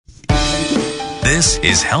This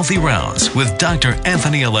is Healthy Rounds with Dr.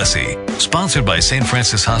 Anthony Alessi, sponsored by St.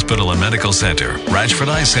 Francis Hospital and Medical Center, Ratchford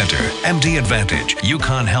Eye Center, MD Advantage,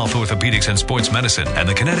 UConn Health Orthopedics and Sports Medicine, and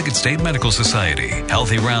the Connecticut State Medical Society.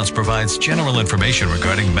 Healthy Rounds provides general information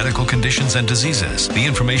regarding medical conditions and diseases. The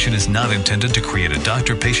information is not intended to create a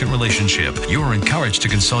doctor-patient relationship. You are encouraged to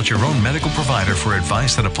consult your own medical provider for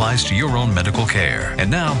advice that applies to your own medical care.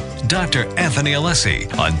 And now, Dr. Anthony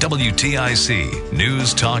Alessi on WTIC,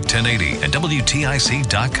 News Talk 1080 and WTIC.com.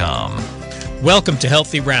 Welcome to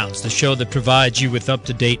Healthy Rounds, the show that provides you with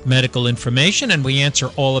up-to-date medical information, and we answer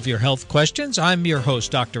all of your health questions. I'm your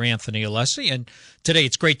host, Dr. Anthony Alessi, and today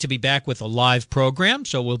it's great to be back with a live program,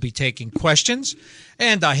 so we'll be taking questions.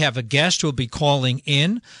 And I have a guest who will be calling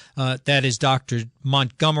in. That is Dr.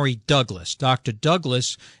 Montgomery Douglas. Dr.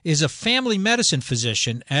 Douglas is a family medicine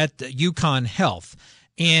physician at UConn Health,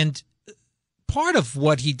 and part of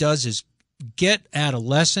what he does is get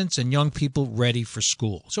adolescents and young people ready for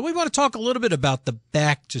school. So we want to talk a little bit about the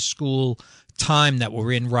back-to-school time that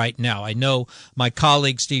we're in right now. I know my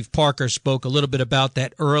colleague Steve Parker spoke a little bit about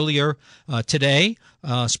that earlier today,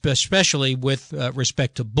 especially with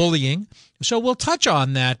respect to bullying. So we'll touch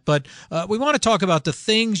on that, but we want to talk about the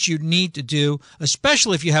things you need to do,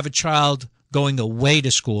 especially if you have a child going away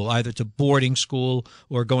to school, either to boarding school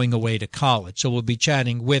or going away to college. So we'll be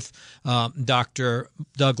chatting with Dr.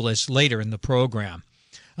 Douglas later in the program.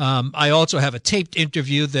 I also have a taped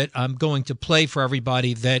interview that I'm going to play for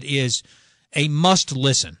everybody that is a must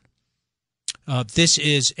listen. This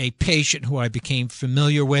is a patient who I became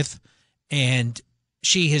familiar with, and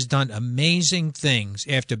she has done amazing things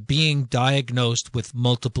after being diagnosed with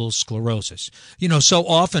multiple sclerosis. You know, so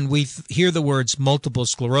often we hear the words multiple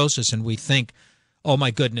sclerosis and we think, oh my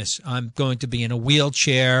goodness, I'm going to be in a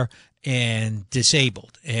wheelchair and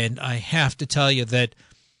disabled. And I have to tell you that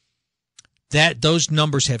those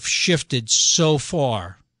numbers have shifted so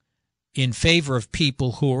far in favor of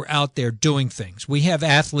people who are out there doing things. We have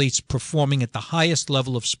athletes performing at the highest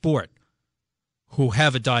level of sport who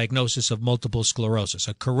have a diagnosis of multiple sclerosis,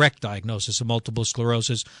 a correct diagnosis of multiple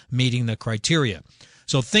sclerosis, meeting the criteria.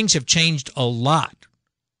 So things have changed a lot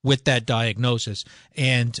with that diagnosis.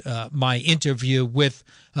 And my interview with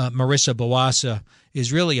Marissa Boassa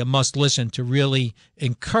is really a must-listen to really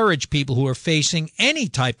encourage people who are facing any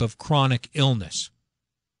type of chronic illness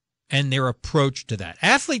and their approach to that.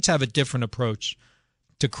 Athletes have a different approach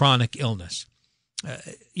to chronic illness.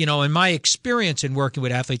 You know, in my experience in working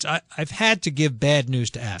with athletes, I've had to give bad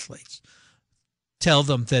news to athletes. Tell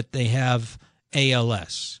them that they have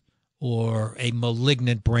ALS or a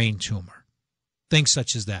malignant brain tumor, things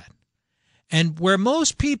such as that. And where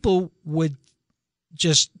most people would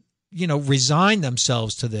just, you know, resign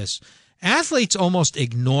themselves to this, athletes almost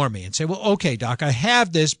ignore me and say, well, okay, doc, I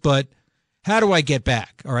have this, but how do I get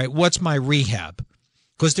back? All right, what's my rehab?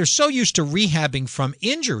 Because they're so used to rehabbing from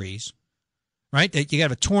injuries, right? That you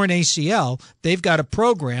have a torn ACL, they've got a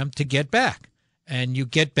program to get back. And you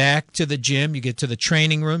get back to the gym, you get to the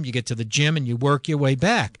training room, you get to the gym, and you work your way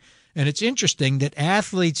back. And it's interesting that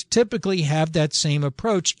athletes typically have that same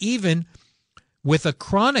approach, even with a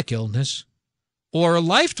chronic illness or a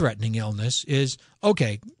life-threatening illness is,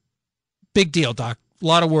 okay, big deal, doc, a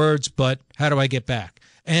lot of words, but how do I get back?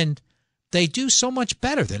 And they do so much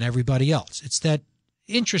better than everybody else. It's that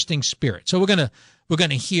interesting spirit. So we're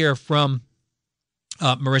gonna hear from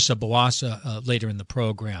Marissa Boassa later in the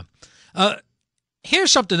program.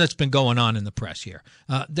 Here's something that's been going on in the press here.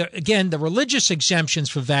 Again, the religious exemptions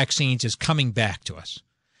for vaccines is coming back to us.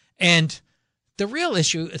 And the real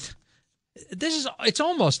issue, it's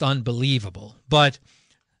almost unbelievable, but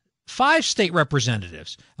 5 state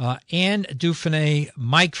representatives, Ann Dufresne,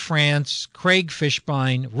 Mike France, Craig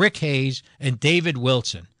Fishbein, Rick Hayes, and David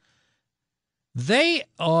Wilson, they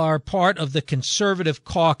are part of the conservative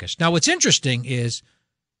caucus. Now, what's interesting is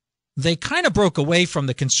they kind of broke away from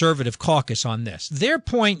the conservative caucus on this. Their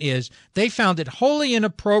point is they found it wholly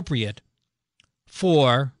inappropriate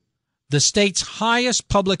for the state's highest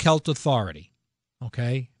public health authority,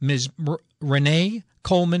 okay, Ms. Renee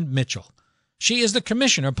Coleman Mitchell. She is the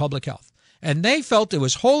commissioner of public health. And they felt it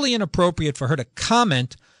was wholly inappropriate for her to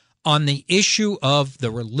comment on the issue of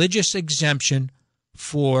the religious exemption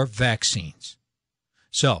for vaccines.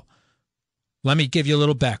 So let me give you a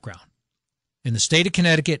little background. In the state of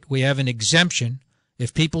Connecticut, we have an exemption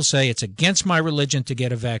if people say it's against my religion to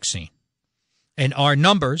get a vaccine. And our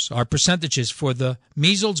numbers, our percentages for the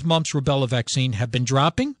measles, mumps, rubella vaccine have been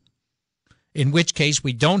dropping, in which case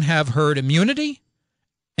we don't have herd immunity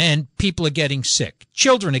and people are getting sick.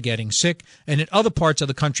 Children are getting sick, and in other parts of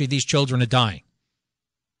the country, these children are dying.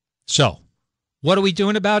 So what are we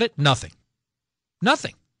doing about it? Nothing.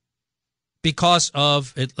 Nothing. because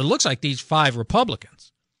of, it looks like, these 5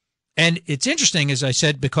 Republicans. And it's interesting, as I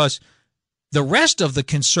said, because the rest of the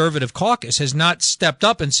conservative caucus has not stepped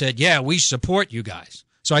up and said, yeah, we support you guys.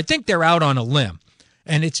 So I think they're out on a limb.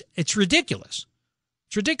 And it's ridiculous.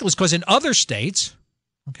 It's ridiculous because in other states,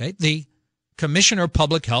 okay, the Commissioner of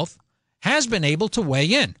Public Health has been able to weigh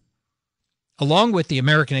in, along with the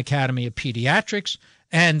American Academy of Pediatrics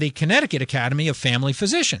and the Connecticut Academy of Family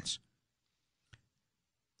Physicians.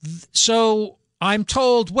 So I'm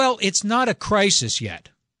told, well, it's not a crisis yet.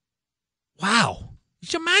 Wow.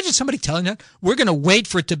 Could you imagine somebody telling that? We're going to wait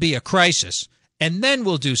for it to be a crisis, and then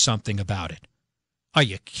we'll do something about it. Are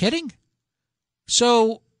you kidding?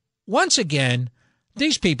 So, once again,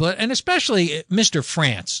 these people, and especially Mr.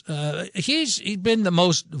 France, he's been the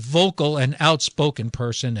most vocal and outspoken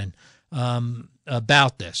person and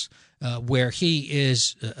about this, where he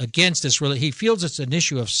is against this. Really, he feels it's an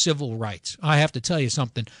issue of civil rights. I have to tell you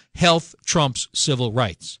something. Health trumps civil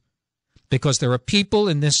rights, because there are people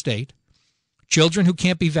in this state, children who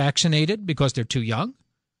can't be vaccinated because they're too young.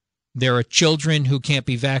 There are children who can't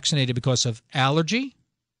be vaccinated because of allergy,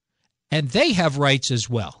 and they have rights as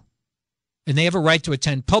well. And they have a right to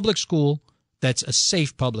attend public school that's a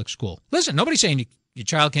safe public school. Listen, nobody's saying your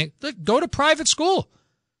child can't. Go to private school.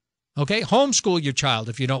 Okay? Homeschool your child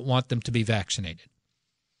if you don't want them to be vaccinated.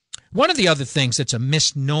 One of the other things that's a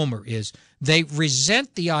misnomer is they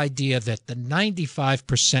resent the idea that the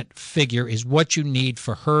 95% figure is what you need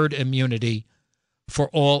for herd immunity for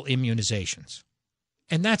all immunizations.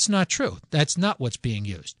 And that's not true. That's not what's being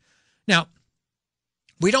used. Now,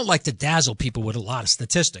 we don't like to dazzle people with a lot of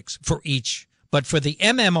statistics for each, but for the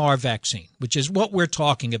MMR vaccine, which is what we're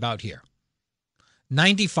talking about here,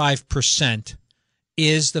 95%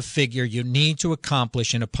 is the figure you need to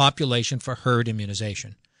accomplish in a population for herd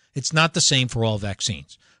immunization. It's not the same for all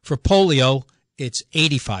vaccines. For polio, it's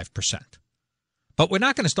 85%. But we're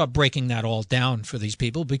not going to start breaking that all down for these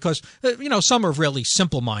people because, some are really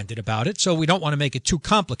simple-minded about it, so we don't want to make it too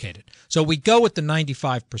complicated. So we go with the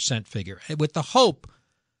 95% figure with the hope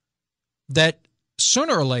that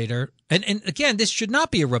sooner or later, and again, this should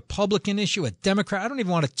not be a Republican issue, a Democrat. I don't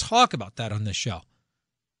even want to talk about that on this show.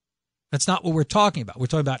 That's not what we're talking about. We're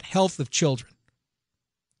talking about health of children.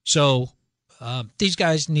 So these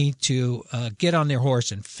guys need to get on their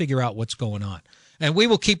horse and figure out what's going on. And we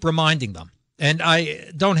will keep reminding them. And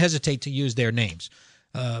I don't hesitate to use their names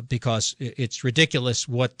because it's ridiculous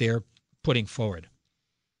what they're putting forward.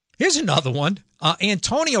 Here's another one.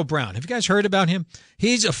 Antonio Brown. Have you guys heard about him?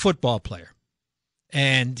 He's a football player.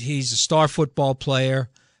 And he's a star football player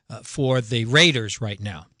for the Raiders right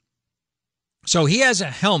now. So he has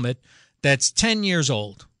a helmet that's 10 years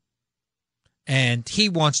old. And he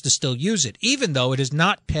wants to still use it, even though it has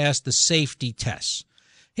not passed the safety tests.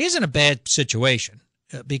 He's in a bad situation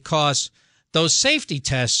because those safety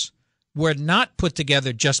tests were not put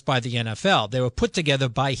together just by the NFL. They were put together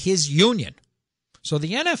by his union. So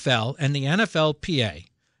the NFL and the NFLPA,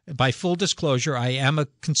 by full disclosure, I am a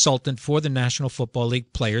consultant for the National Football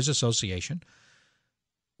League Players Association.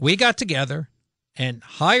 We got together and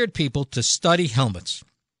hired people to study helmets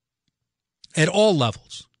at all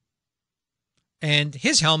levels. And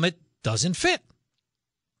his helmet doesn't fit.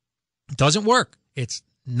 It doesn't work. It's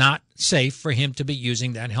not safe for him to be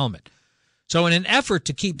using that helmet. So in an effort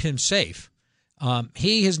to keep him safe,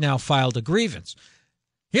 he has now filed a grievance.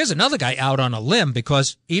 Here's another guy out on a limb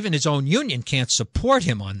because even his own union can't support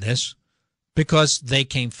him on this because they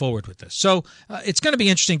came forward with this. So it's going to be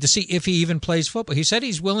interesting to see if he even plays football. He said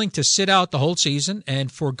he's willing to sit out the whole season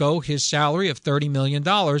and forego his salary of $30 million.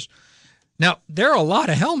 Now, there are a lot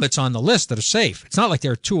of helmets on the list that are safe. It's not like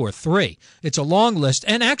there are 2 or 3. It's a long list.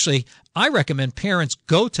 And actually, I recommend parents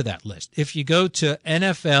go to that list. If you go to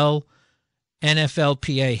NFLPA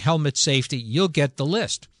helmet safety, you'll get the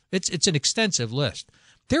list. It's an extensive list.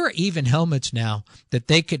 There are even helmets now that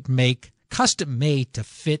they could make custom made to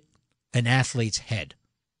fit an athlete's head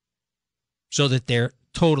so that they're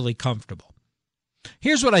totally comfortable.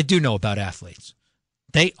 Here's what I do know about athletes.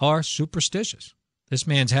 They are superstitious. This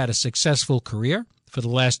man's had a successful career for the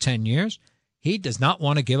last 10 years. He does not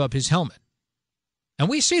want to give up his helmet. And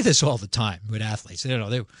we see this all the time with athletes.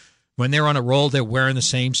 When they're on a roll, they're wearing the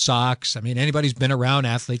same socks. I mean, anybody's been around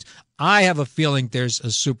athletes. I have a feeling there's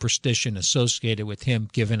a superstition associated with him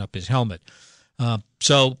giving up his helmet.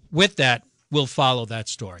 So with that, we'll follow that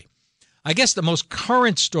story. I guess the most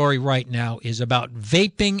current story right now is about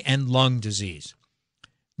vaping and lung disease.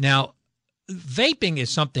 Now, vaping is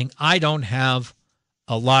something I don't have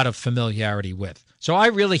a lot of familiarity with. So I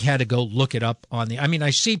really had to go look it up I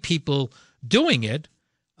see people doing it.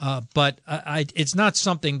 but it's not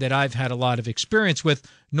something that I've had a lot of experience with,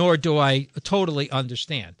 nor do I totally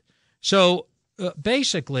understand. So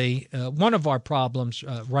basically, one of our problems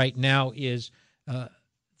right now is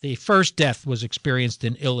the first death was experienced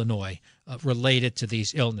in Illinois related to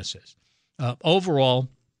these illnesses. Overall,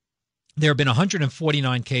 there have been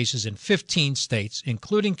 149 cases in 15 states,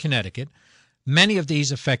 including Connecticut, many of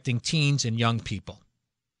these affecting teens and young people.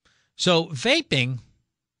 So vaping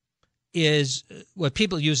is what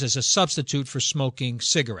people use as a substitute for smoking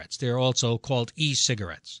cigarettes. They're also called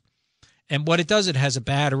e-cigarettes. And what it does, it has a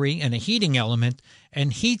battery and a heating element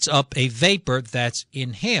and heats up a vapor that's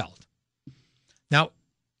inhaled. Now,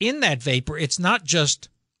 in that vapor, it's not just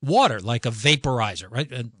water, like a vaporizer,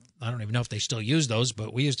 right? And I don't even know if they still use those,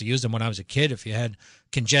 but we used to use them when I was a kid. If you had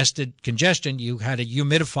congestion, you had to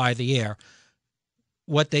humidify the air.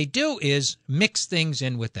 What they do is mix things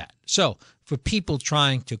in with that. So for people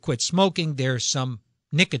trying to quit smoking, there's some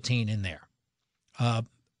nicotine in there.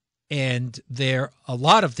 And a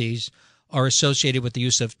lot of these are associated with the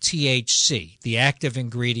use of THC, the active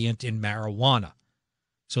ingredient in marijuana,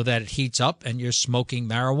 so that it heats up and you're smoking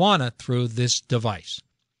marijuana through this device.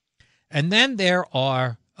 And then there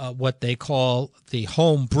are what they call the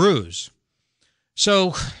home brews.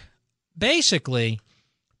 So basically,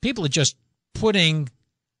 people are just putting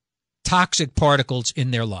toxic particles in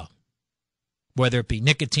their lung, whether it be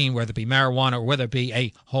nicotine, whether it be marijuana, or whether it be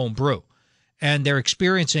a home brew. And they're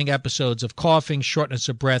experiencing episodes of coughing, shortness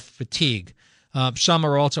of breath, fatigue. Some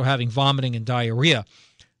are also having vomiting and diarrhea.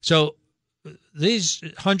 So these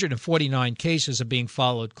 149 cases are being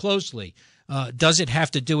followed closely. Does it have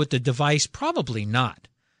to do with the device? Probably not.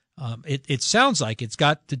 It sounds like it's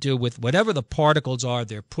got to do with whatever the particles are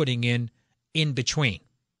they're putting in between.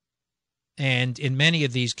 And in many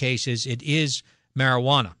of these cases, it is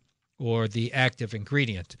marijuana or the active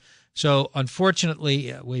ingredient. So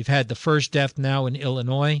unfortunately, we've had the first death now in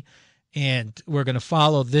Illinois, and we're going to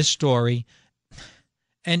follow this story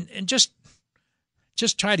and just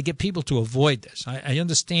try to get people to avoid this. I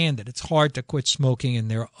understand that it's hard to quit smoking, and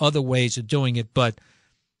there are other ways of doing it, but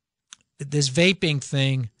this vaping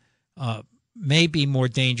thing may be more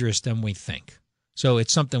dangerous than we think. So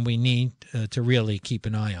it's something we need to really keep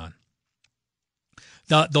an eye on.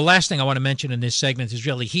 The last thing I want to mention in this segment is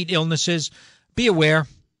really heat illnesses. Be aware,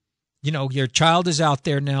 your child is out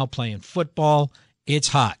there now playing football. It's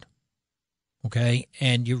hot, okay?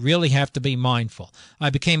 And you really have to be mindful. I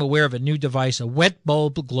became aware of a new device, a wet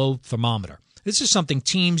bulb globe thermometer. This is something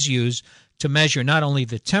teams use to measure not only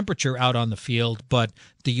the temperature out on the field, but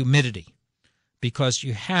the humidity, because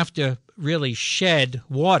you have to really shed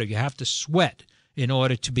water. You have to sweat in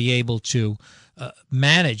order to be able to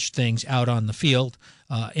manage things out on the field.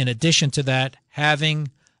 In addition to that, having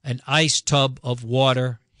an ice tub of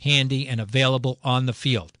water handy and available on the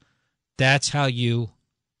field. That's how you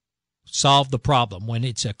solve the problem. When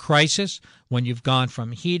it's a crisis, when you've gone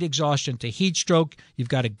from heat exhaustion to heat stroke, you've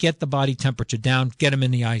got to get the body temperature down, get them in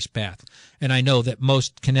the ice bath. And I know that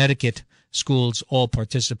most Connecticut schools all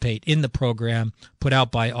participate in the program put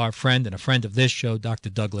out by our friend and a friend of this show, Dr.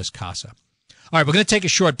 Douglas Casa. All right, we're going to take a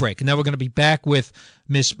short break, and then we're going to be back with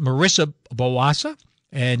Miss Marissa Boassa,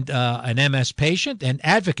 and an MS patient and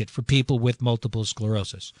advocate for people with multiple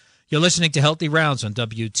sclerosis. You're listening to Healthy Rounds on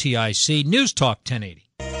WTIC News Talk 1080.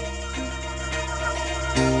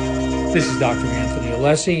 This is Dr. Anthony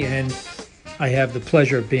Alessi, and I have the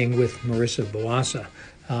pleasure of being with Marissa Boassa.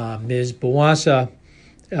 Ms. Boassa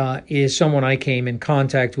is someone I came in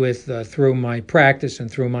contact with through my practice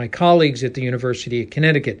and through my colleagues at the University of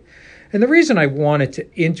Connecticut. And the reason I wanted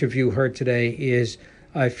to interview her today is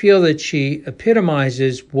I feel that she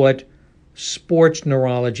epitomizes what sports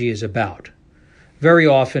neurology is about. Very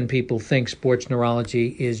often people think sports neurology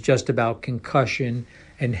is just about concussion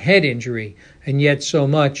and head injury, and yet so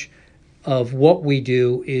much of what we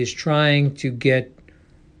do is trying to get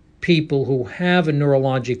people who have a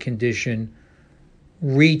neurologic condition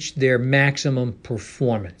reach their maximum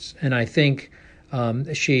performance. And I think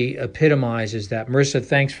she epitomizes that. Marissa,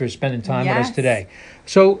 thanks for spending time with us today.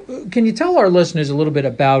 So can you tell our listeners a little bit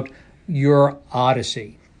about your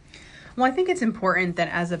odyssey? Well, I think it's important that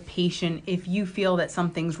as a patient, if you feel that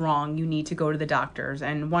something's wrong, you need to go to the doctors.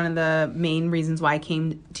 And one of the main reasons why I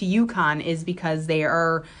came to UConn is because they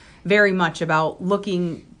are very much about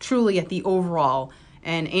looking truly at the overall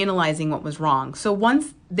and analyzing what was wrong. So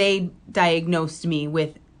once they diagnosed me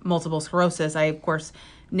with multiple sclerosis, I, of course,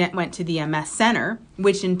 went to the MS Center,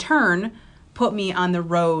 which in turn put me on the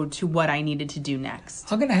road to what I needed to do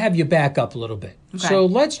next. I'm going to have you back up a little bit. Okay. So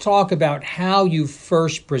let's talk about how you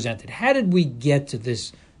first presented. How did we get to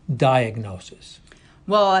this diagnosis?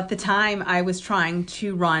 Well, at the time, I was trying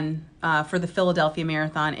to run for the Philadelphia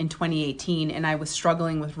Marathon in 2018, and I was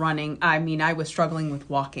struggling with running. I was struggling with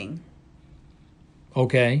walking.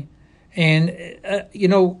 Okay. And,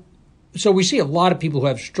 so we see a lot of people who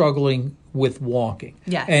have struggling with walking.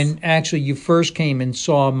 Yes. And actually, you first came and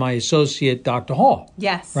saw my associate, Dr. Hall.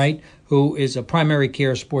 Yes. Right? Who is a primary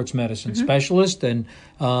care sports medicine specialist. And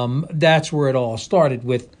that's where it all started,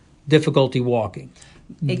 with difficulty walking.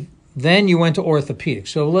 Then you went to orthopedics.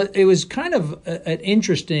 So it was kind of an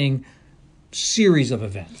interesting series of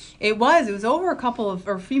events. It was over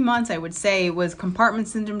a few months, I would say. It was compartment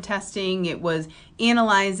syndrome testing. It was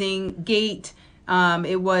analyzing gait.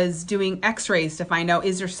 It was doing x-rays to find out,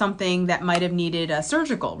 is there something that might have needed a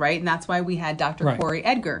surgical, right? And that's why we had Dr. Right. Corey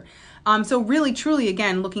Edgar. So really, truly,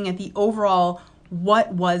 again, looking at the overall,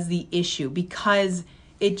 what was the issue? Because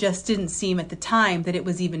it just didn't seem at the time that it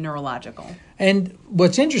was even neurological. And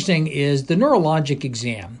what's interesting is the neurologic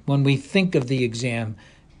exam. When we think of the exam,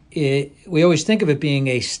 we always think of it being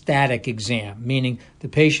a static exam, meaning the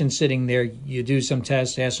patient sitting there, you do some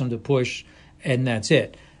tests, ask them to push, and that's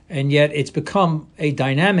it. And yet it's become a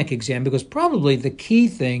dynamic exam, because probably the key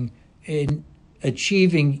thing in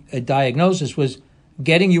achieving a diagnosis was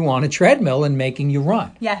getting you on a treadmill and making you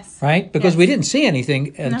run. Yes. Right? Because yes. we didn't see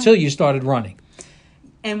anything until you started running.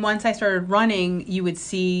 And once I started running, you would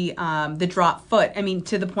see the drop foot.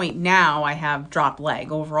 To the point now I have dropped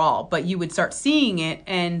leg overall, but you would start seeing it,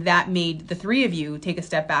 and that made the three of you take a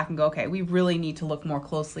step back and go, okay, we really need to look more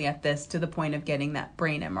closely at this, to the point of getting that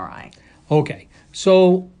brain MRI. Okay.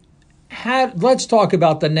 So let's talk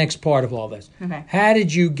about the next part of all this. Okay. How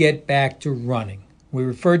did you get back to running? We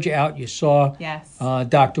referred you out. You saw yes.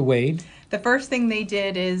 Dr. Wade. The first thing they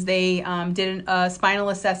did is they did a spinal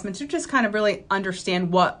assessment to just kind of really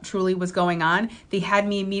understand what truly was going on. They had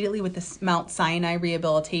me immediately with the Mount Sinai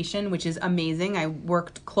rehabilitation, which is amazing. I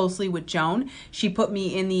worked closely with Joan. She put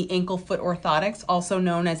me in the ankle foot orthotics, also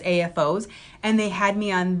known as AFOs, and they had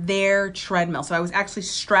me on their treadmill. So I was actually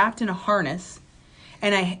strapped in a harness,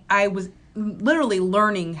 and I was literally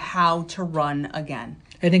learning how to run again.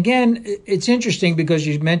 And again, it's interesting because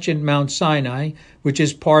you mentioned Mount Sinai, which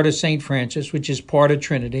is part of St. Francis, which is part of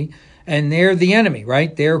Trinity, and they're the enemy,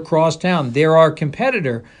 right? They're across town. They're our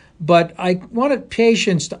competitor. But I wanted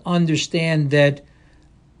patients to understand that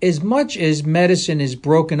as much as medicine is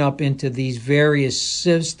broken up into these various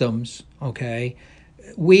systems, okay,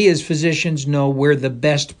 we as physicians know where the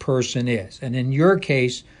best person is. And in your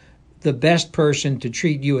case, the best person to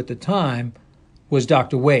treat you at the time was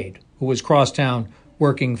Dr. Wade, who was crosstown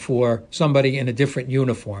working for somebody in a different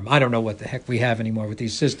uniform. I don't know what the heck we have anymore with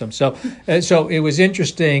these systems. So it was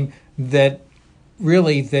interesting that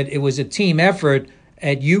it was a team effort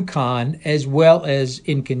at UConn as well as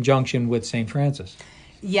in conjunction with St. Francis.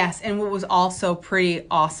 Yes, and what was also pretty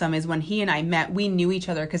awesome is when he and I met, we knew each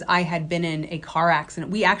other because I had been in a car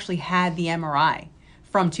accident. We actually had the MRI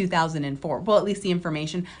from 2004. Well, at least the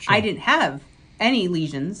information. Sure. I didn't have any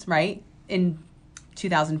lesions, right, in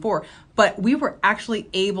 2004, but we were actually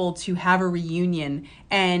able to have a reunion.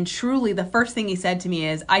 And truly, the first thing he said to me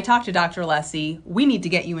is, I talked to Dr. Alessi, we need to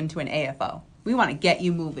get you into an AFO. We want to get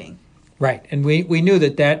you moving. Right. And we knew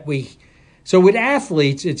so with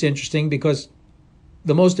athletes, it's interesting because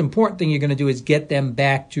the most important thing you're going to do is get them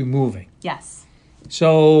back to moving. Yes.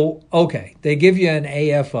 So, okay, they give you an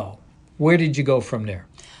AFO. Where did you go from there?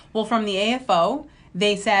 Well, from the AFO,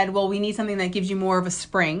 they said, well, we need something that gives you more of a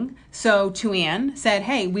spring. So Tuan said,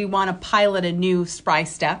 hey, we want to pilot a new Spry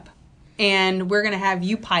Step, and we're going to have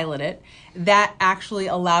you pilot it. That actually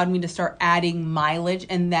allowed me to start adding mileage,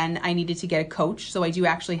 and then I needed to get a coach. So I do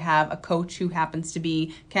actually have a coach who happens to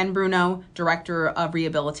be Ken Bruno, Director of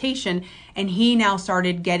Rehabilitation, and he now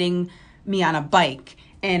started getting me on a bike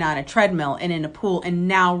and on a treadmill and in a pool, and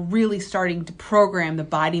now really starting to program the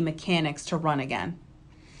body mechanics to run again.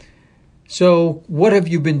 So what have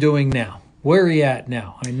you been doing now? Where are you at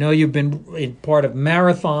now? I know you've been in part of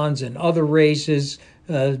marathons and other races.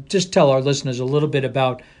 Just tell our listeners a little bit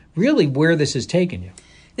about really where this has taken you.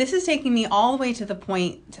 This is taking me all the way to the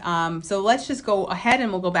point. So let's just go ahead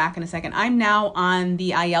and we'll go back in a second. I'm now on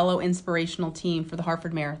the Aiello inspirational team for the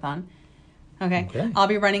Hartford Marathon. Okay. I'll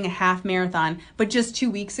be running a half marathon. But just 2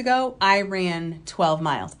 weeks ago, I ran 12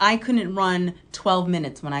 miles. I couldn't run 12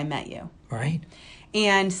 minutes when I met you. Right.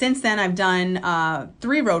 And since then, I've done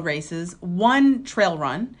 3 road races, 1 trail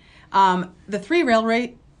run. The 3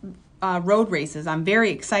 road races I'm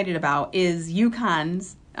very excited about is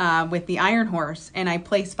UConn's with the Iron Horse, and I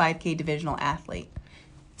placed 5K divisional athlete.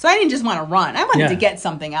 So I didn't just want to run. I wanted to get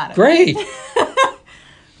something out of it. Great.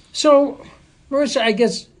 So, Marissa, I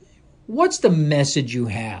guess, what's the message you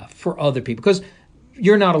have for other people? Because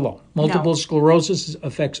you're not alone. Multiple No. sclerosis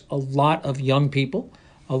affects a lot of young people.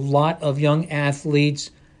 A lot of young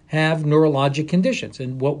athletes have neurologic conditions.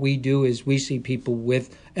 And what we do is we see people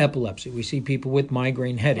with epilepsy. We see people with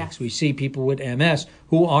migraine headaches. Yes. We see people with MS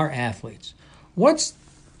who are athletes. What's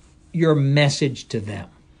your message to them?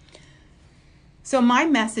 So my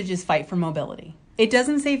message is fight for mobility. It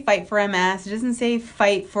doesn't say fight for MS. It doesn't say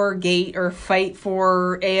fight for gait or fight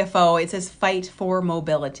for AFO. It says fight for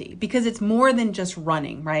mobility because it's more than just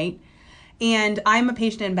running, right? And I'm a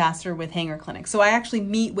patient ambassador with Hanger Clinic. So I actually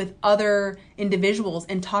meet with other individuals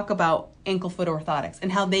and talk about ankle-foot orthotics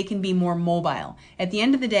and how they can be more mobile. At the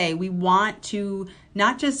end of the day, we want to,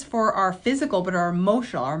 not just for our physical, but our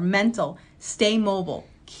emotional, our mental, stay mobile,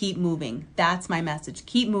 keep moving. That's my message.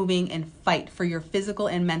 Keep moving and fight for your physical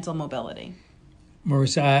and mental mobility.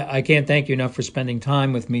 Marissa, I can't thank you enough for spending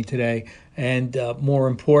time with me today, and more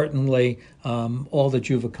importantly, all that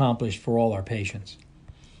you've accomplished for all our patients.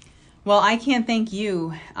 Well, I can't thank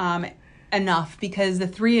you enough because the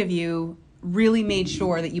three of you really made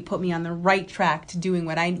sure that you put me on the right track to doing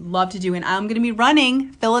what I love to do. And I'm going to be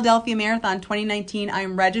running Philadelphia Marathon 2019. I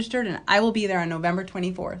am registered and I will be there on November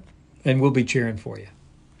 24th. And we'll be cheering for you.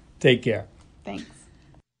 Take care. Thanks.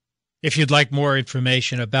 If you'd like more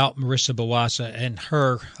information about Marissa Boassa and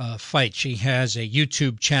her fight, she has a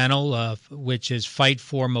YouTube channel, which is Fight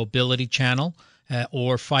for Mobility Channel,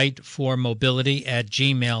 or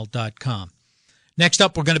fightformobility@gmail.com. Next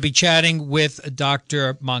up, we're going to be chatting with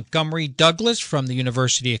Dr. Montgomery Douglas from the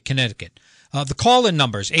University of Connecticut. The call-in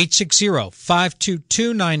numbers,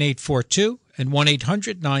 860-522-9842 and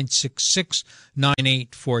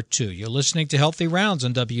 1-800-966-9842. You're listening to Healthy Rounds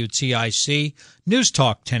on WTIC News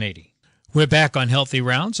Talk 1080. We're back on Healthy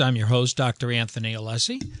Rounds. I'm your host, Dr. Anthony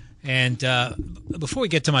Alessi. And before we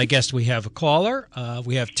get to my guest, we have a caller.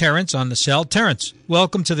 We have Terrence on the cell. Terrence,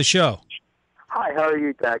 welcome to the show. Hi, how are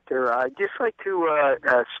you, Doctor? I'd just like to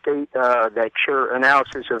state that your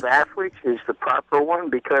analysis of athletes is the proper one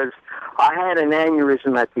because I had an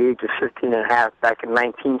aneurysm at the age of 15 and a half back in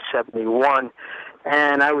 1971,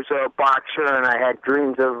 and I was a boxer, and I had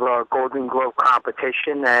dreams of Golden Glove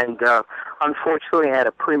competition, and unfortunately I had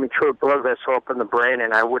a premature blood vessel up in the brain,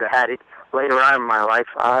 and I would have had it later on in my life.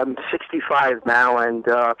 I'm 65 now, and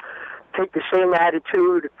take the same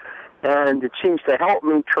attitude, and it seems to help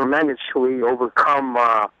me tremendously overcome,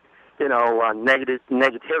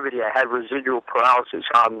 negativity. I had residual paralysis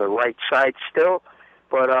on the right side still,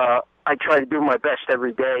 but I try to do my best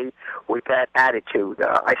every day with that attitude.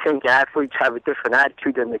 I think athletes have a different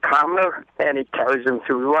attitude than the commoner, and it carries them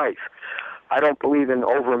through life. I don't believe in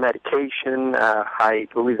over-medication. I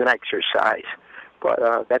believe in exercise. But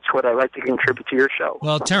that's what I like to contribute to your show.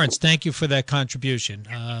 Well, Terrence, thank you for that contribution.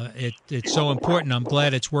 It's so important. I'm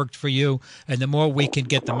glad it's worked for you. And the more we can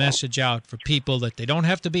get the message out for people that they don't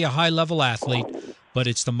have to be a high-level athlete, but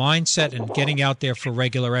it's the mindset and getting out there for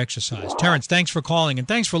regular exercise. Terrence, thanks for calling, and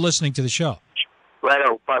thanks for listening to the show.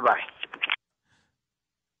 Righto. Bye-bye.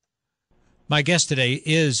 My guest today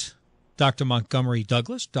is Dr. Montgomery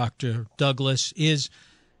Douglas. Dr. Douglas is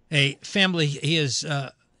a family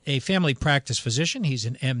practice physician. He's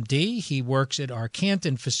an MD. He works at our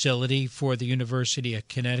Canton facility for the University of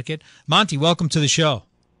Connecticut. Monty, welcome to the show.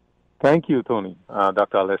 Thank you, Tony.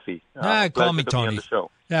 Dr. Alessi. Call me Tony.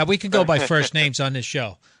 Yeah, we can go by first names on this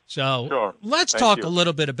show. So sure. Let's talk a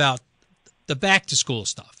little bit about the back-to-school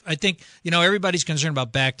stuff. I think, everybody's concerned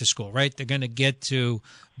about back-to-school, right? They're going to get to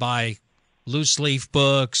buy loose-leaf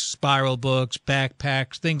books, spiral books,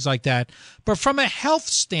 backpacks, things like that. But from a health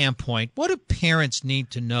standpoint, what do parents need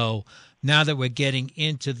to know now that we're getting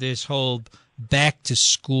into this whole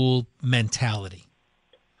back-to-school mentality?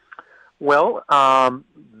 Well, a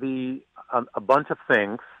bunch of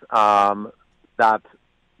things that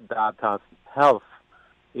health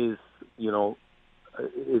is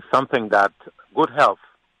something that good health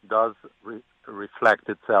does reflect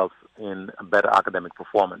itself in a better academic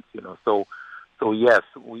performance. So yes,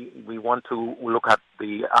 we want to look at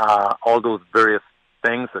the all those various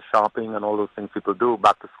things, the shopping and all those things people do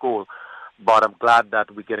back to school. But I'm glad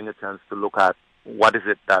that we're getting a chance to look at what is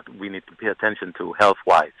it that we need to pay attention to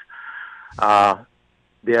health-wise.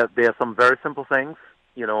 There are some very simple things,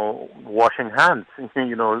 washing hands.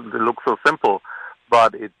 They look so simple,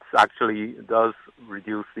 but it actually does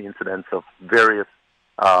reduce the incidence of various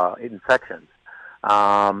infections.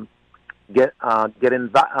 Getting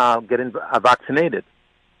vaccinated.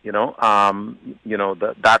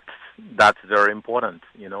 That's very important.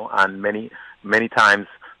 And many times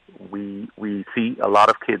we see a lot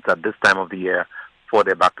of kids at this time of the year for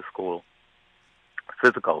their back to school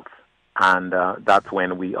physicals. And that's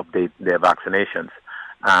when we update their vaccinations.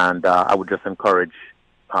 And I would just encourage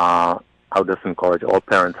all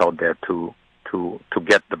parents out there to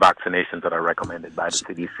get the vaccinations that are recommended by the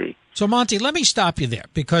CDC. So, Monty, let me stop you there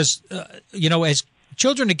because, as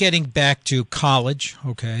children are getting back to college,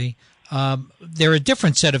 okay, there are a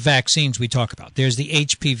different set of vaccines we talk about. There's the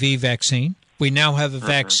HPV vaccine. We now have a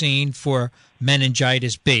vaccine for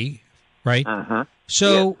meningitis B, right?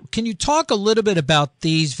 So can you talk a little bit about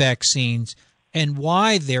these vaccines and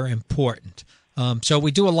why they're important? So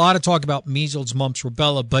we do a lot of talk about measles, mumps,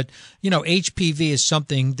 rubella, but, HPV is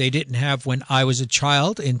something they didn't have when I was a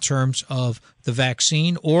child in terms of the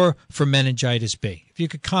vaccine or for meningitis B. If you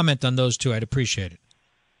could comment on those two, I'd appreciate it.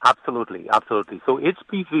 Absolutely. So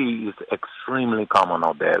HPV is extremely common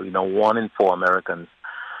out there. 1 in 4 Americans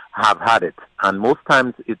have had it, and most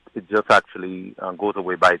times it just actually goes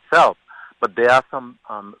away by itself. But there are some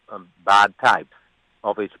bad types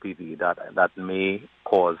of HPV that may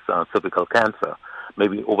cause cervical cancer.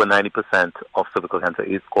 Maybe over 90% of cervical cancer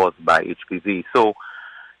is caused by HPV. So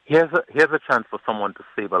here's a chance for someone to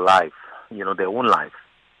save a life, their own life,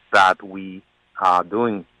 that we are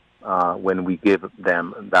doing when we give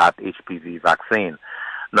them that HPV vaccine.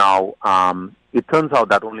 Now, it turns out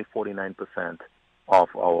that only 49% of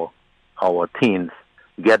our teens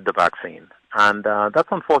get the vaccine, and that's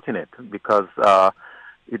unfortunate because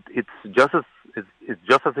it's just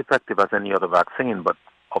as effective as any other vaccine, but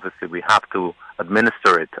obviously we have to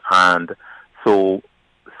administer it, and so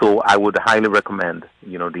I would highly recommend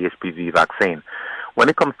the HPV vaccine. When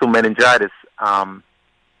it comes to meningitis,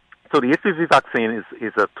 so the HPV vaccine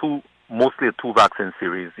is mostly a 2 vaccine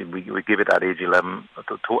series. We give it at age 11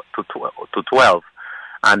 to 12,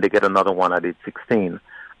 and they get another one at age 16.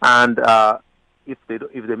 And if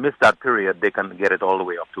they miss that period, they can get it all the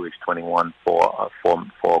way up to age 21 for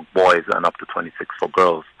boys and up to 26 for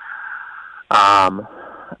girls.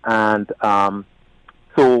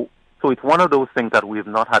 So it's one of those things that we've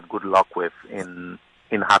not had good luck with in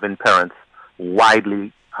having parents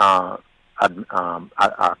widely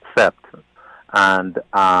accept. And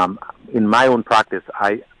in my own practice,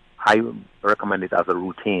 I recommend it as a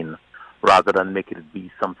routine rather than make it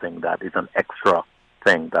be something that is an extra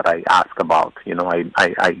thing that I ask about.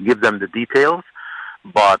 I give them the details,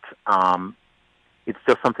 but it's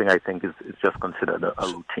just something I think is just considered a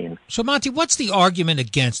routine. So, Monty, what's the argument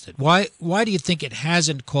against it? Why do you think it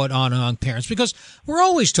hasn't caught on among parents? Because we're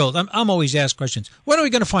always told, I'm always asked questions, when are we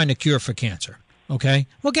going to find a cure for cancer? Okay?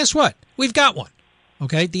 Well, guess what? We've got one.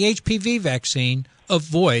 Okay? The HPV vaccine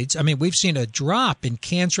avoids, we've seen a drop in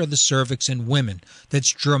cancer of the cervix in women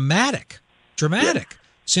that's dramatic. Yes.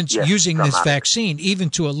 Since using this vaccine, even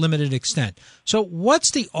to a limited extent. So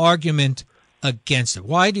what's the argument against it?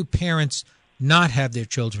 Why do parents not have their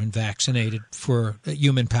children vaccinated for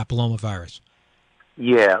human papillomavirus?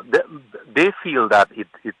 Yeah, they feel that it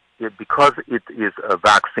because it is a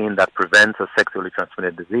vaccine that prevents a sexually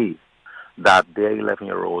transmitted disease, that their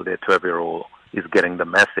 11-year-old, their 12-year-old is getting the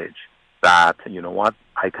message that,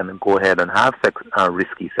 I can go ahead and have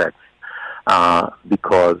risky sex.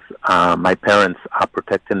 Because my parents are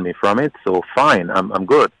protecting me from it, so fine, I'm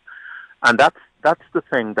good. And that's the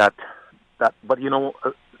thing but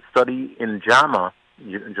a study in JAMA,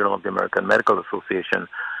 Journal of the American Medical Association,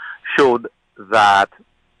 showed that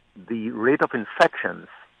the rate of infections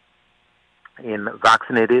in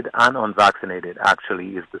vaccinated and unvaccinated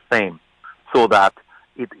actually is the same, so that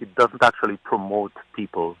it doesn't actually promote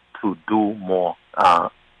people to do more, to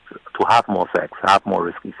have more sex, have more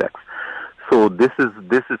risky sex. So this is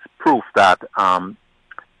proof that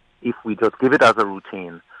if we just give it as a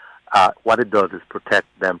routine, what it does is protect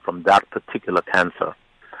them from that particular cancer,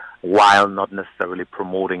 while not necessarily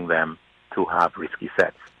promoting them to have risky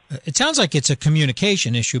sex. It sounds like it's a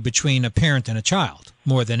communication issue between a parent and a child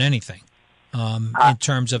more than anything, in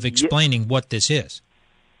terms of explaining what this is.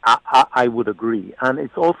 I would agree, and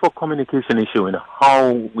it's also a communication issue in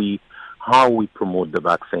how we promote the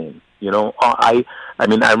vaccine. I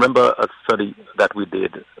remember a study that we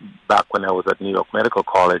did back when I was at New York Medical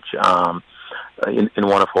College, in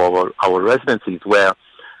one of our residencies, where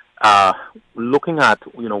looking at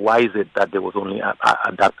why is it that there was only at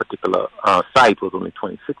that particular site was only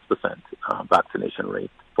 26% vaccination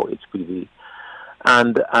rate for HPV,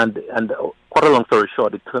 and quite a long story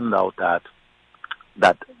short, it turned out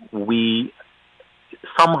that we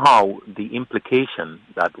somehow the implication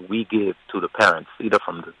that we give to the parents, either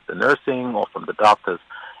from the nursing or from the doctors,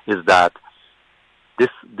 is that this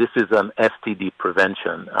is an STD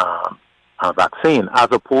prevention vaccine, as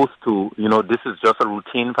opposed to, this is just a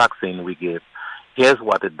routine vaccine we give. Here's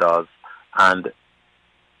what it does, and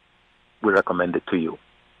we recommend it to you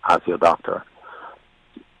as your doctor.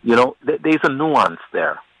 there's a nuance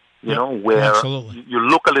there, where absolutely. you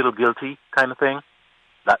look a little guilty kind of thing.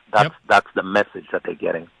 That's the message that they're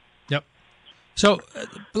getting. Yep. So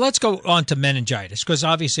let's go on to meningitis, because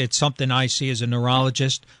obviously it's something I see as a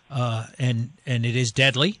neurologist, and it is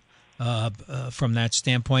deadly from that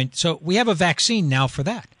standpoint. So we have a vaccine now for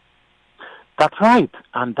that. That's right,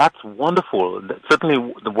 and that's wonderful.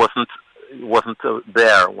 Certainly it wasn't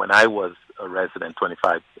there when I was a resident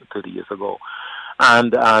 25, 30 years ago.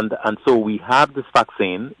 And so we have this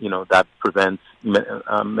vaccine, that prevents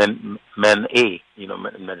men A,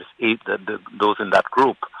 those in that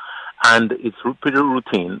group. And it's pretty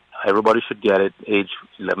routine. Everybody should get it age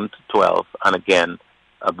 11 to 12, and again,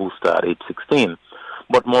 a booster at age 16.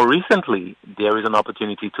 But more recently, there is an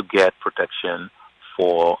opportunity to get protection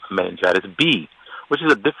for meningitis B, which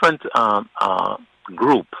is a different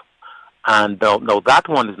group. And now that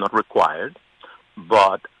one is not required,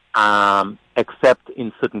 but except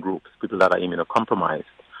in certain groups, people that are immunocompromised.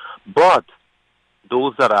 But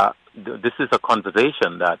those that are, this is a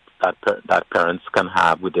conversation that parents can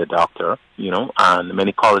have with their doctor, and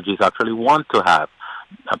many colleges actually want to have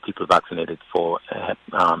people vaccinated for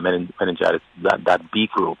meningitis, that B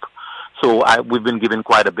group. So we've been given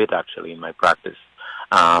quite a bit actually in my practice.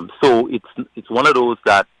 So it's one of those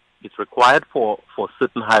that it's required for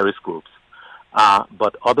certain high-risk groups,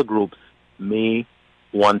 but other groups may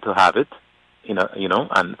want to have it,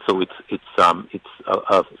 and so it's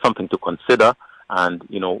something to consider. And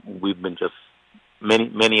we've been just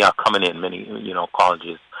many are coming in. Many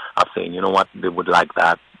colleges are saying what they would like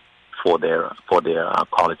that for their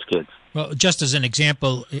college kids. Well, just as an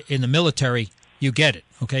example, in the military, you get it,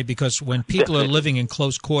 okay? Because when people are living in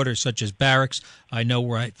close quarters, such as barracks, I know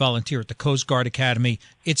where I volunteer at the Coast Guard Academy,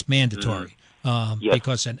 it's mandatory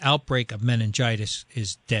because an outbreak of meningitis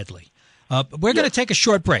is deadly. We're going to take a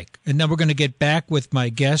short break, and then we're going to get back with my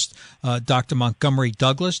guest, Dr. Montgomery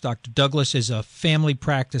Douglas. Dr. Douglas is a family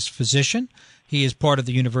practice physician. He is part of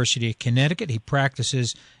the University of Connecticut. He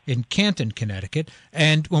practices in Canton, Connecticut.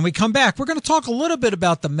 And when we come back, we're going to talk a little bit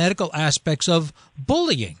about the medical aspects of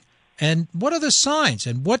bullying and what are the signs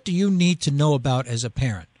and what do you need to know about as a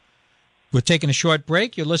parent. We're taking a short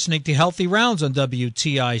break. You're listening to Healthy Rounds on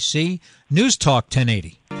WTIC News Talk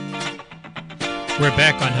 1080. We're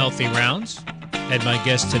back on Healthy Rounds, and my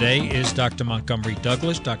guest today is Dr. Montgomery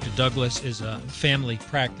Douglas. Dr. Douglas is a family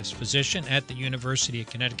practice physician at the University of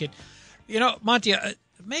Connecticut. Monty,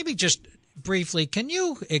 maybe just briefly, can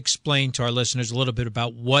you explain to our listeners a little bit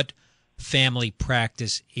about what family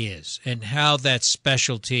practice is and how that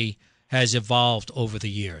specialty has evolved over the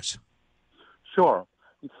years? Sure.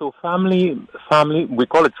 So family, we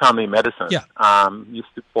call it family medicine. Yeah.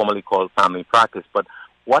 Used to formerly called family practice, but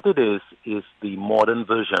what it is the modern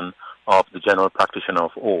version of the general practitioner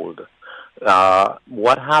of old.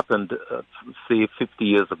 What happened, say, 50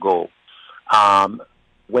 years ago,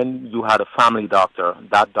 when you had a family doctor,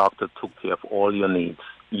 that doctor took care of all your needs.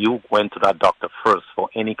 You went to that doctor first for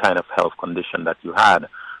any kind of health condition that you had,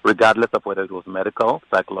 regardless of whether it was medical,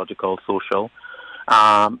 psychological, social.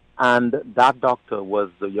 And that doctor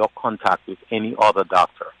was your contact with any other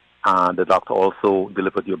doctor. The doctor also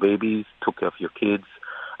delivered your babies, took care of your kids,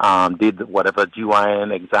 did whatever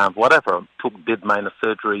GYN exam, whatever, did minor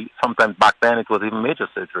surgery. Sometimes back then it was even major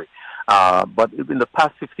surgery. But in the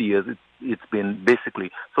past 50 years, it's been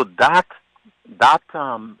basically, so that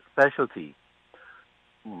specialty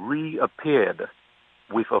reappeared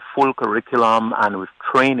with a full curriculum and with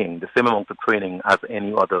training, the same amount of training as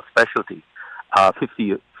any other specialty,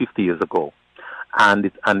 50 years ago. And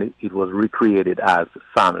it was recreated as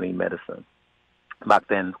family medicine, back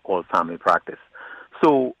then called family practice.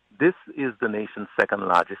 So this is the nation's second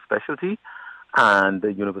largest specialty, and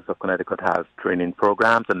the University of Connecticut has training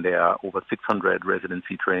programs, and there are over 600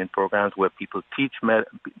 residency training programs where people teach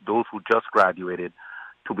those who just graduated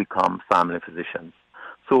to become family physicians.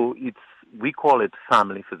 So we call it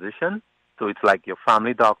family physician. So it's like your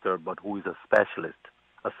family doctor, but who is a specialist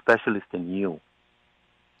in you.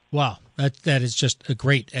 Wow, that is just a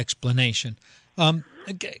great explanation.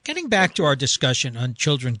 Getting back to our discussion on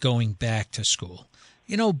children going back to school,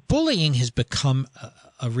 bullying has become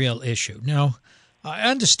a real issue. Now, I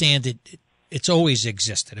understand it's always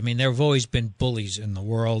existed. I mean, there have always been bullies in the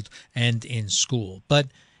world and in school, but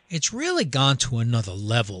it's really gone to another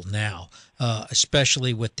level now,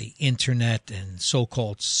 especially with the internet and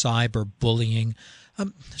so-called cyberbullying.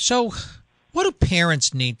 So what do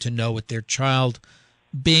parents need to know with their child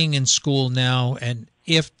being in school now, and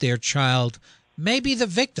if their child may be the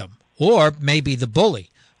victim or maybe the bully?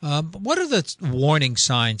 What are the warning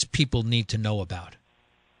signs people need to know about?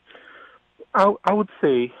 I would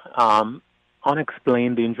say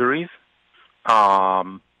unexplained injuries,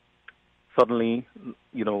 suddenly,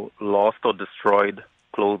 lost or destroyed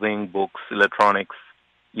clothing, books, electronics,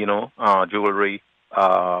 jewelry,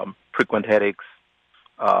 frequent headaches,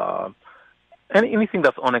 and anything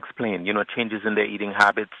that's unexplained, changes in their eating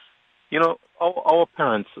habits. Our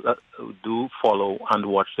parents do follow and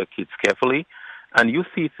watch their kids carefully, and you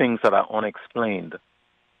see things that are unexplained.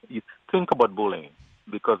 You think about bullying,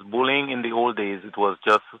 because bullying in the old days,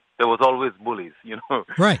 there was always bullies,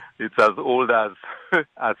 Right. It's as old as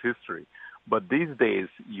as history. But these days,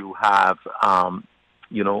 you have,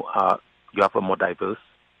 you have a more diverse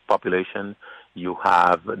population. You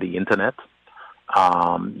have the internet.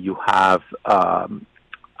 You have a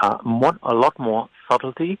lot more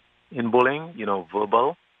subtlety in bullying.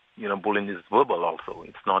 Verbal. Bullying is verbal also.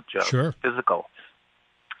 It's not just physical.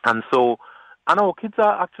 And so, and our kids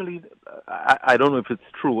are actually, I don't know if it's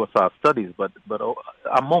true of our studies, but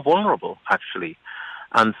are more vulnerable actually.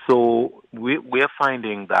 And so we're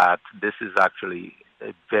finding that this is actually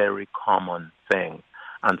a very common thing.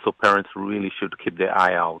 And so parents really should keep their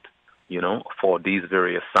eye out, for these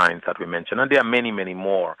various signs that we mentioned. And there are many, many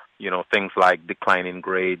more, things like declining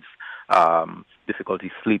grades,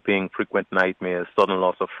 difficulty sleeping, frequent nightmares, sudden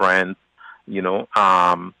loss of friends,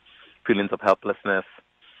 feelings of helplessness,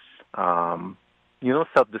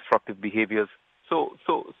 self-destructive behaviors. So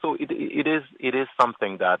it is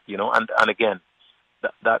something that, and again,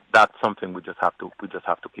 that's something we just have to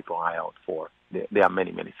keep our eye out for. There are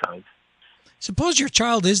many, many signs. Suppose your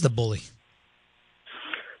child is the bully.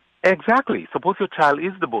 Exactly. Suppose your child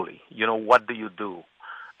is the bully. What do you do?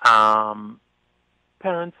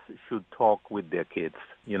 Parents should talk with their kids.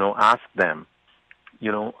 Ask them.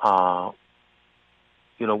 How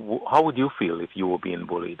would you feel if you were being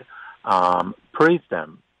bullied? Praise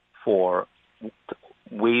them for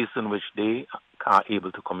ways in which they are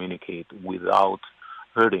able to communicate without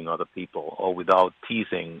hurting other people, or without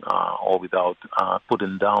teasing, or without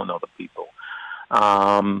putting down other people.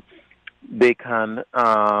 They can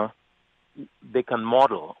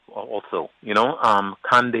model also.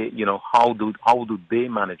 Can they? How do they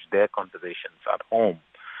manage their conversations at home?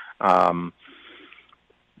 There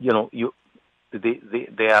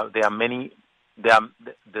are many.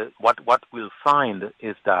 What we'll find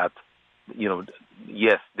is that,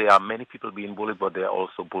 yes, there are many people being bullied, but there are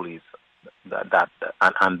also bullies.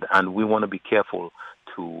 And we want to be careful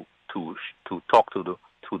to talk to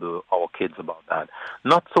our kids about that.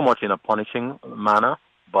 Not so much in a punishing manner,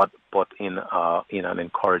 but in an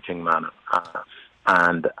encouraging manner,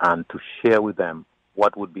 and to share with them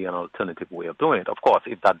what would be an alternative way of doing it. Of course,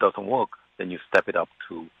 if that doesn't work, then you step it up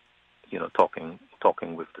to, talking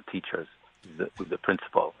with the teachers, with the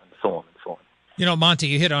principal, and so on and so on. Monty,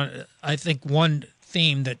 you hit on, I think, one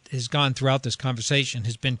theme that has gone throughout this conversation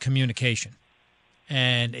has been communication.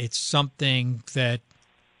 And it's something that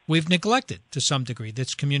we've neglected to some degree.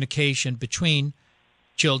 That's communication between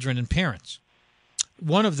children and parents.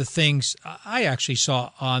 One of the things I actually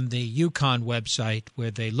saw on the UConn website, where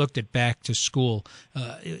they looked at back to school,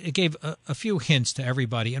 it gave a few hints to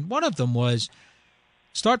everybody. And one of them was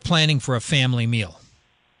start planning for a family meal.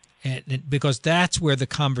 Because that's where the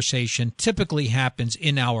conversation typically happens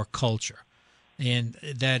in our culture. And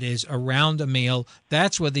that is around a meal.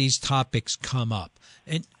 That's where these topics come up.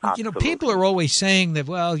 And, people are always saying that,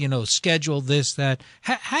 well, schedule this, that.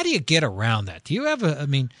 How do you get around that? Do you have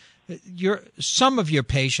some of your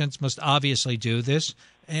patients must obviously do this,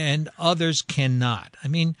 and others cannot.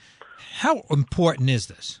 How important is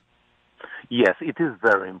this? Yes, it is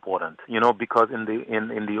very important, because in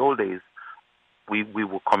the old days, we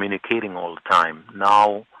were communicating all the time.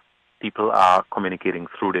 Now, people are communicating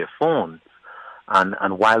through their phones.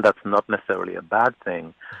 And while that's not necessarily a bad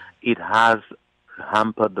thing, it has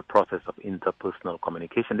hampered the process of interpersonal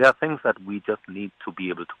communication. There are things that we just need to be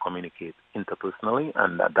able to communicate interpersonally,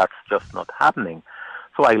 and that's just not happening.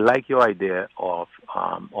 So I like your idea of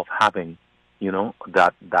having,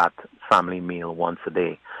 that family meal once a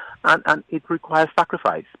day. And it requires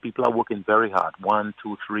sacrifice. People are working very hard, 1,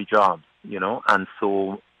 2, 3 jobs, and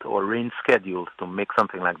so to arrange schedules to make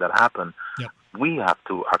something like that happen, yep. We have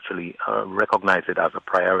to actually recognize it as a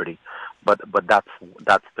priority. But that's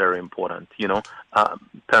very important.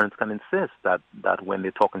 Parents can insist that when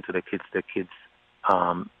they're talking to their kids get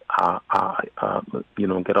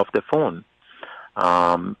off their phone.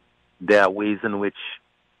 There are ways in which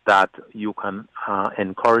that you can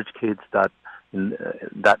encourage kids that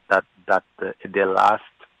their last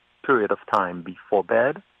period of time before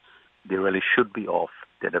bed, they really should be off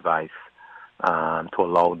their device. To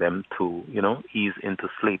allow them to, ease into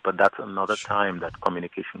sleep. But that's another time that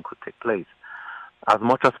communication could take place. As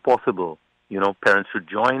much as possible, parents should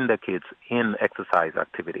join their kids in exercise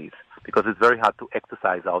activities, because it's very hard to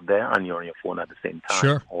exercise out there and you're on your phone at the same time.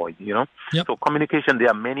 Sure. Or, Yep. So communication, there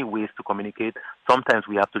are many ways to communicate. Sometimes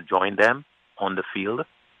we have to join them on the field,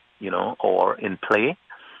 or in play,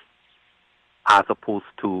 as opposed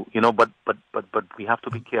to, but we have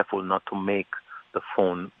to be careful not to make the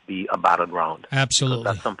phone be a battleground. Absolutely.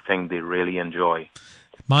 That's something they really enjoy.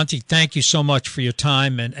 Monty, thank you so much for your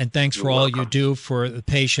time, and thanks for all you do for the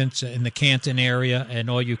patients in the Canton area and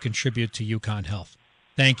all you contribute to UConn Health.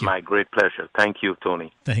 Thank you. My great pleasure. Thank you,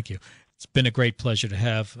 Tony. Thank you. It's been a great pleasure to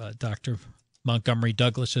have Dr. Montgomery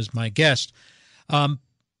Douglas as my guest. A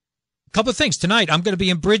couple of things. Tonight, I'm going to be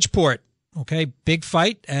in Bridgeport. Okay, big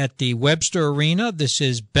fight at the Webster Arena. This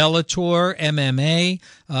is Bellator MMA.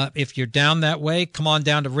 If you're down that way, come on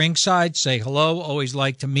down to ringside. Say hello. Always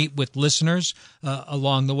like to meet with listeners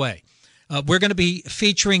along the way. We're going to be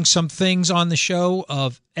featuring some things on the show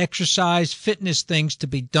of exercise, fitness things to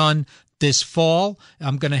be done this fall.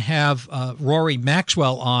 I'm going to have Rory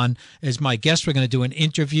Maxwell on as my guest. We're going to do an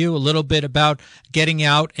interview, a little bit about getting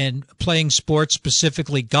out and playing sports,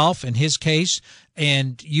 specifically golf in his case,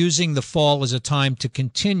 and using the fall as a time to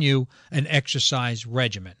continue an exercise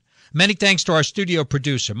regimen. Many thanks to our studio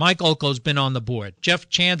producer. Mike Olko's been on the board. Jeff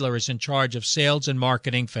Chandler is in charge of sales and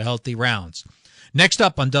marketing for Healthy Rounds. Next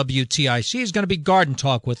up on WTIC is going to be Garden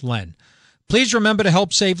Talk with Len. Please remember to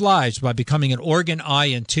help save lives by becoming an organ, eye,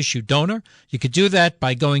 and tissue donor. You could do that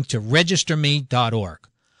by going to registerme.org.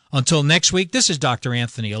 Until next week, this is Dr.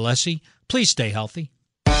 Anthony Alessi. Please stay healthy.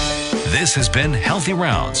 This has been Healthy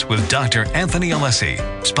Rounds with Dr. Anthony Alessi,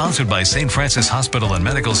 sponsored by St. Francis Hospital and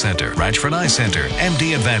Medical Center, Ratchford Eye Center,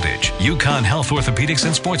 MD Advantage, UConn Health Orthopedics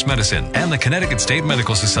and Sports Medicine, and the Connecticut State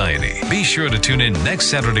Medical Society. Be sure to tune in next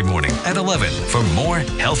Saturday morning at 11 for more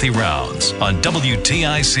Healthy Rounds on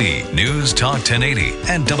WTIC News Talk 1080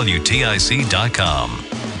 and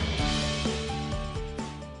WTIC.com.